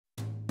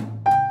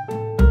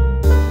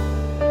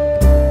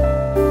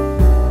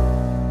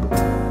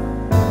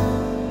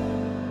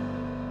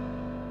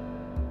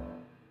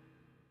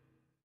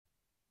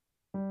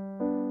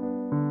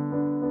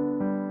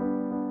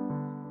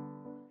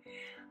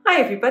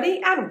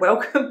everybody, and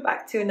welcome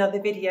back to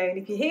another video. And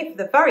if you're here for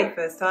the very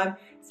first time,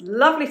 it's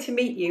lovely to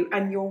meet you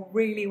and you're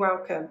really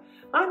welcome.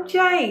 I'm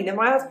Jane and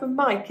my husband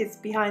Mike is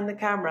behind the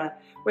camera.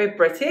 We're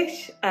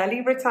British,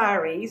 early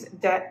retirees,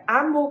 debt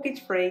and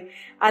mortgage free,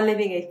 and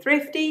living a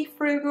thrifty,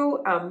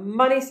 frugal and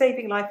money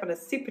saving life on a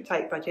super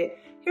tight budget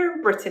here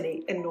in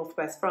Brittany in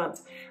northwest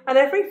France. And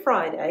every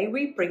Friday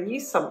we bring you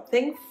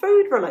something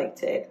food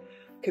related. It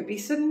could be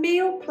some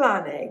meal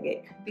planning,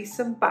 it could be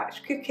some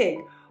batch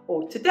cooking,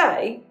 or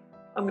today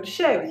I'm going to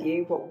share with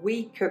you what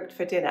we cooked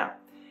for dinner.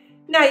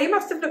 Now, you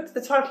must have looked at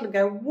the title and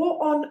go, what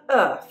on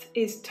earth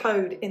is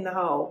toad in the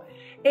hole?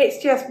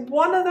 It's just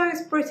one of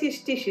those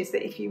British dishes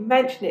that if you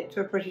mention it to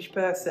a British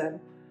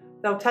person,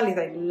 they'll tell you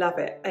they love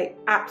it. They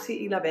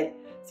absolutely love it.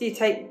 So you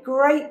take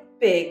great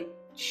big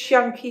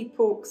chunky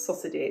pork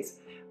sausages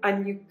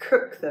and you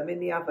cook them in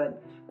the oven,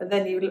 and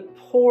then you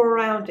pour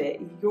around it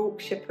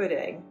Yorkshire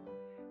pudding,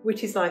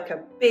 which is like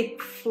a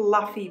big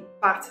fluffy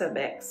batter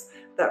mix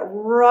that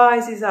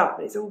rises up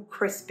and it's all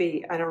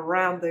crispy and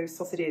around those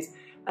sausages,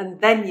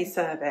 and then you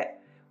serve it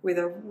with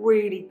a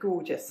really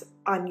gorgeous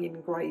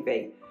onion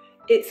gravy.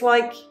 It's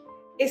like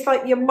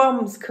your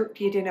mum's cooked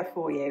your dinner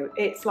for you.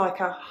 It's like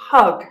a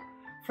hug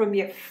from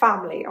your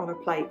family on a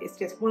plate. It's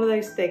just one of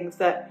those things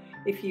that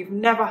if you've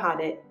never had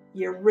it,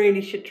 you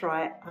really should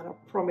try it, and I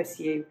promise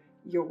you,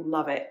 you'll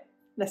love it.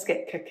 Let's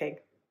get cooking.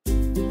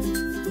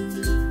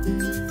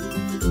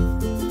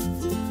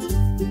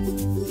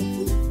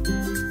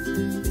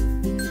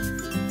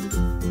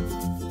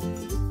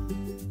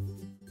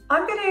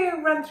 I'm going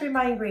to run through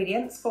my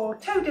ingredients for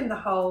toad in the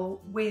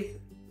hole with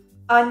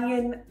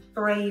onion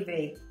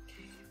gravy.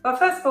 Well,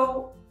 first of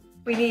all,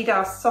 we need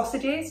our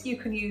sausages. You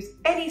can use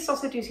any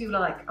sausages you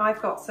like.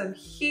 I've got some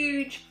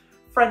huge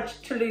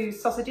French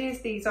Toulouse sausages.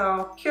 These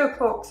are pure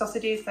pork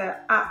sausages.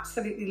 They're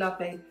absolutely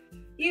lovely.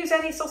 Use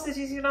any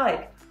sausages you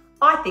like.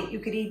 I think you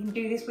could even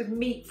do this with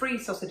meat-free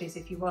sausages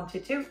if you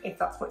wanted to, if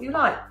that's what you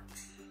like.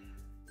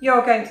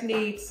 You're going to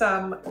need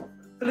some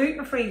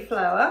gluten-free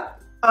flour.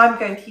 I'm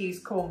going to use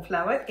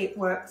cornflour. It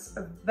works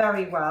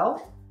very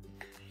well.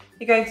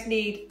 You're going to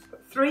need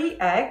 3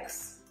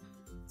 eggs,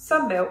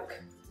 some milk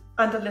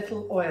and a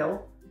little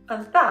oil,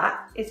 and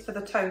that is for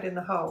the toad in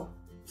the hole.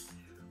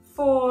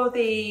 For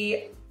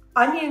the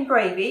onion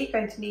gravy, you're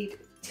going to need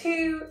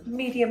 2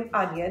 medium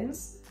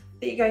onions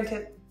that you're going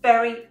to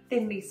very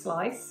thinly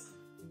slice.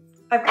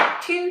 I've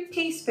got 2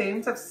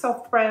 teaspoons of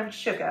soft brown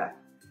sugar,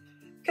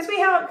 because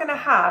we aren't going to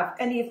have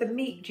any of the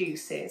meat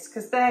juices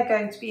because they're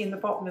going to be in the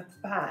bottom of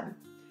the pan.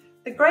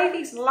 The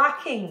gravy's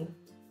lacking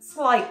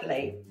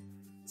slightly,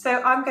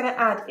 so I'm going to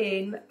add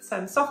in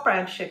some soft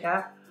brown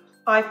sugar.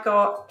 I've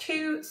got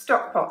 2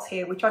 stock pots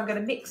here, which I'm going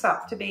to mix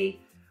up to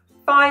be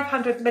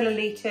 500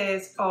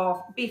 millilitres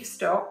of beef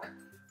stock,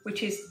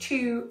 which is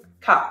 2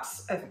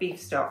 cups of beef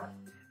stock.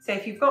 So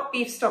if you've got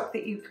beef stock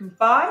that you can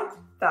buy,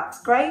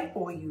 that's great,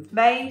 or you've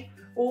made,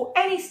 or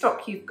any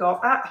stock you've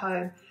got at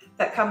home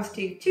that comes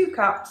to 2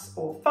 cups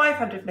or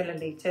 500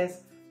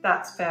 millilitres,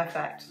 that's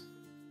perfect.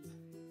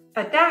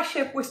 A dash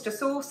of Worcester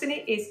sauce in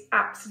it is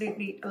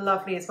absolutely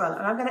lovely as well,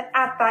 and I'm going to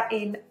add that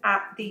in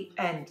at the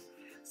end.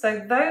 So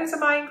those are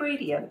my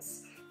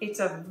ingredients. It's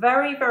a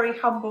very, very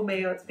humble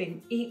meal. It's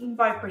been eaten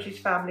by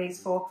British families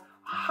for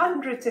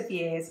hundreds of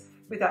years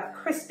with that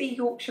crispy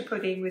Yorkshire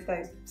pudding with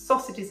those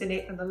sausages in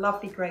it and the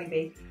lovely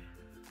gravy.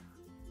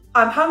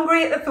 I'm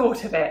hungry at the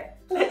thought of it.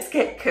 Let's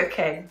get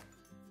cooking.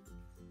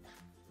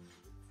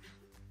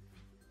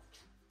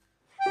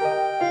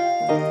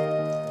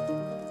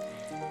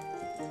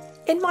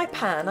 In my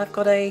pan, I've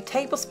got a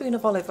tablespoon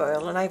of olive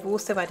oil, and I've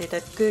also added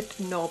a good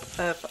knob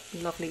of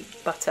lovely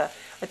butter.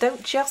 I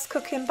don't just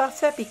cook in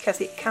butter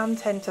because it can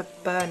tend to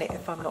burn it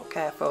if I'm not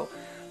careful.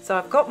 So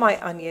I've got my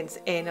onions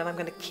in, and I'm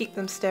going to keep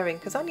them stirring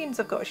because onions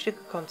have got a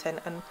sugar content,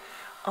 and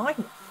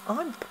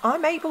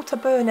I'm able to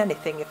burn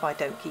anything if I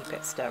don't keep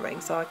it stirring.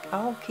 So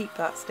I'll keep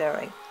that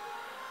stirring.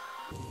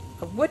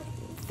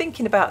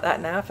 Thinking about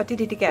that now, if I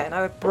did it again,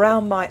 I would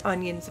brown my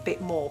onions a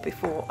bit more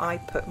before I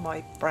put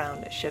my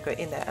brown sugar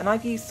in there. And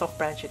I've used soft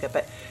brown sugar,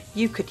 but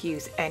you could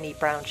use any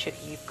brown sugar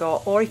you've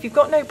got. Or if you've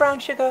got no brown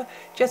sugar,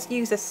 just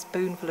use a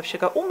spoonful of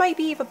sugar, or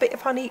maybe even a bit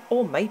of honey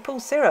or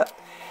maple syrup.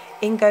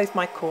 In goes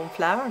my corn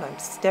flour, and I'm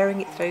stirring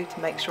it through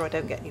to make sure I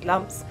don't get any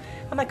lumps.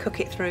 And I cook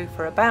it through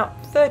for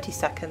about 30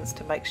 seconds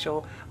to make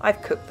sure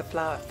I've cooked the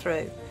flour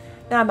through.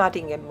 Now I'm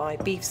adding in my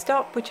beef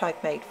stock, which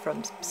I've made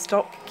from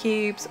stock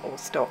cubes or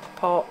stock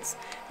pots,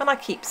 and I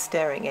keep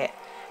stirring it,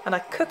 and I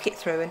cook it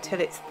through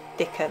until it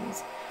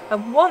thickens.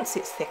 And once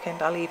it's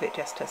thickened, I leave it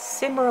just to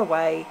simmer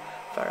away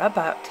for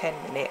about 10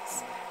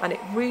 minutes, and it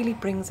really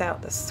brings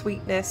out the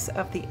sweetness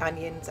of the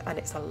onions, and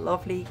it's a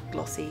lovely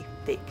glossy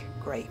thick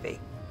gravy.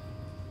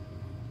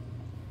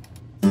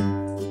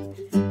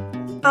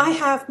 I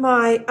have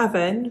my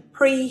oven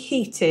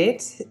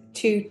preheated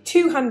to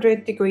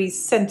 200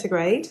 degrees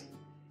centigrade.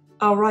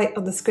 I'll write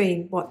on the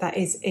screen what that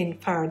is in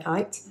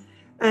Fahrenheit.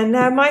 And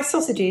now my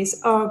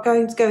sausages are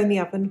going to go in the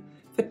oven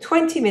for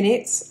 20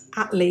 minutes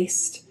at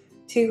least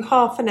to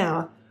half an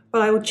hour.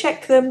 Well, I will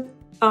check them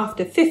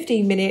after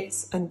 15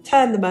 minutes and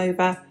turn them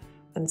over,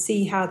 and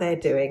see how they're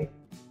doing.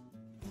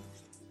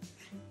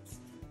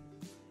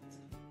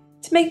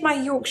 To make my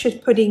Yorkshire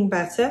pudding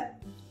better,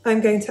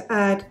 I'm going to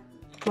add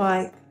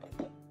my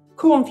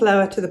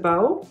cornflour to the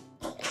bowl.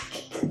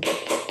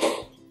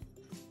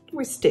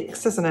 Always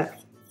sticks, doesn't it?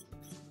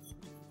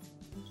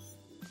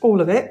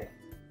 All of it.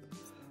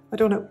 I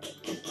don't want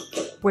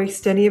to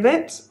waste any of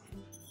it.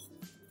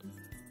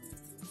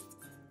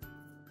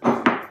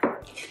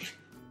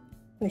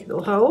 Make a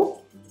little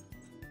hole.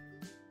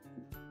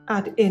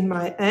 Add in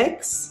my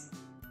eggs.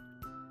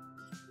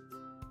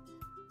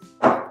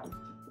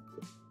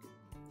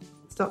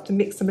 Start to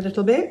mix them a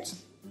little bit.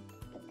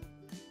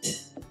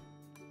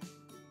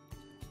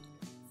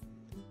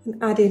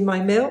 And add in my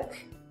milk.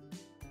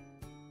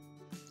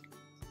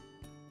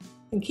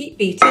 And keep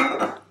beating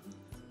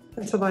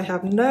until I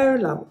have no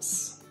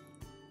lumps.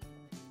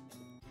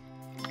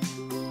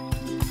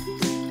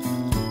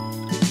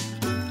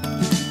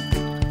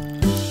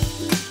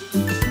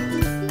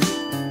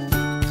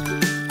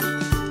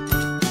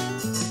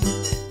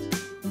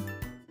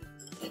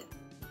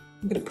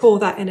 I'm going to pour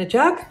that in a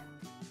jug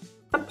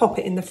and pop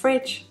it in the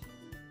fridge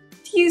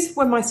to use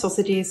when my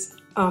sausages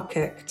are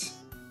cooked.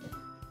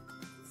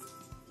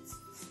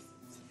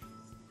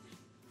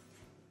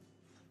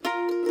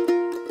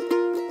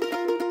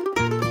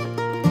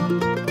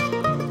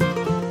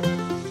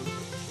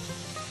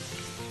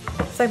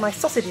 So my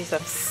sausages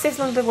have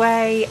sizzled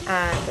away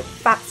and the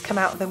fat's come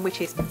out of them,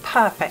 which is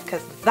perfect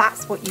because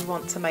that's what you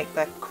want to make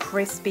the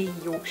crispy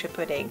Yorkshire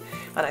pudding.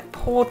 And I've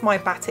poured my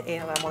batter in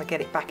and I want to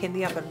get it back in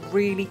the oven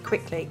really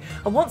quickly.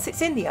 And once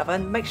it's in the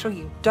oven, make sure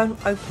you don't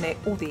open it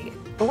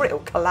or it'll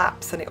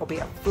collapse and it'll be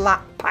a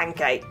flat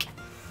pancake.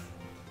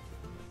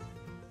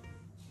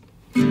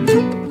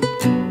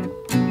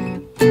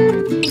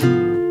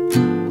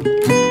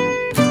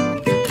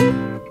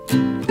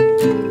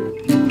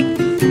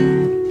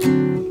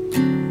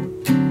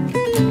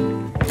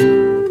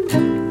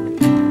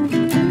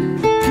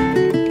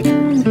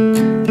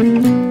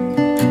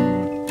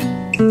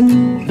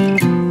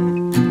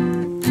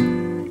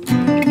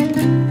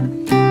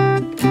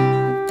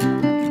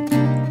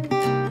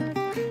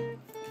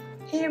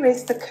 Here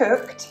is the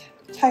cooked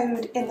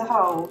toad in the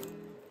hole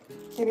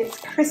in its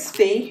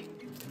crispy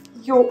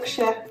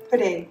Yorkshire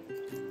pudding.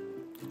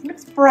 It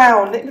looks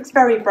brown, it looks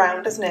very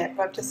brown, doesn't it?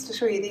 But just to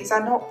show you, these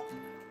are not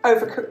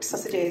overcooked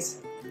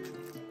sausages.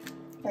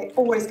 They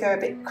always go a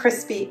bit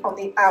crispy on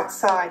the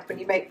outside when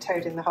you make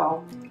toad in the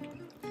hole.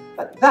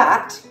 But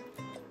that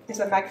is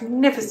a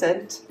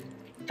magnificent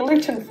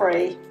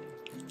gluten-free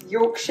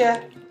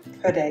Yorkshire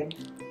pudding.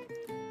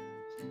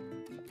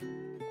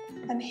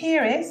 And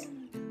here is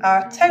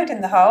our toad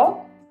in the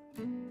hole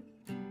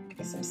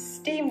with some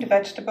steamed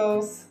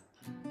vegetables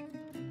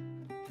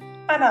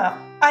and our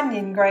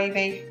onion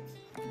gravy.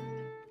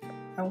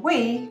 And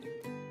we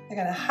are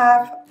going to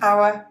have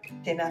our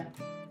dinner.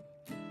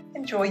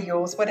 Enjoy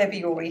yours, whatever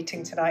you're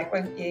eating tonight,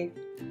 won't you?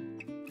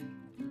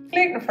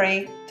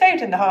 Gluten-free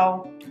toad in the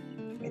hole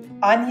with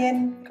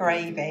onion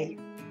gravy.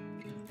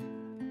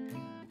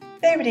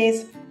 There it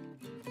is,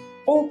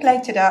 all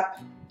plated up.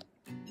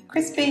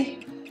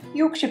 Crispy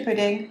Yorkshire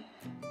pudding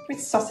with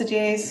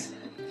sausages,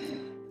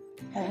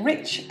 a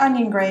rich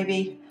onion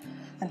gravy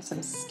and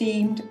some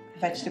steamed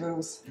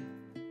vegetables.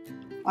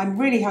 I'm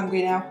really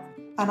hungry now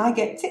and I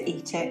get to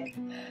eat it.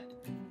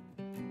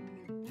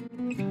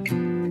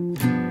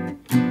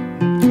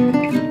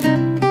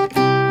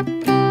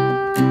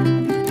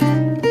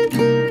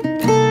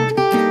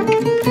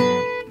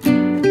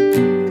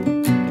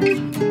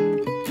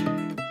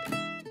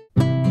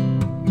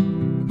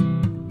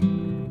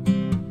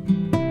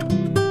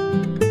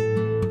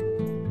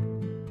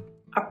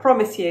 I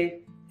promise you,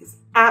 it's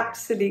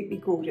absolutely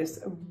gorgeous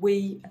and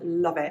we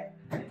love it.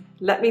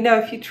 Let me know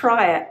if you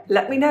try it.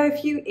 Let me know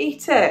if you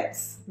eat it.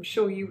 I'm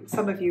sure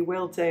some of you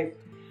will do.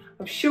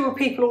 I'm sure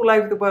people all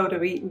over the world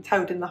have eaten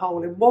toad in the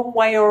hole in one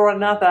way or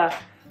another.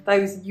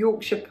 Those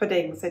Yorkshire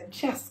puddings are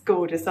just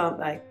gorgeous, aren't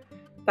they?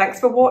 Thanks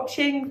for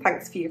watching.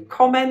 Thanks for your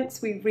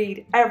comments. We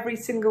read every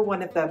single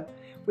one of them.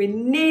 We're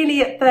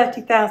nearly at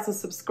 30,000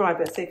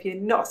 subscribers. So if you're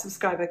not a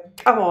subscriber,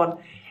 come on,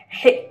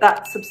 hit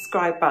that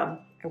subscribe button.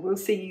 And we'll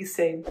see you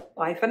soon.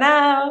 Bye for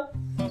now.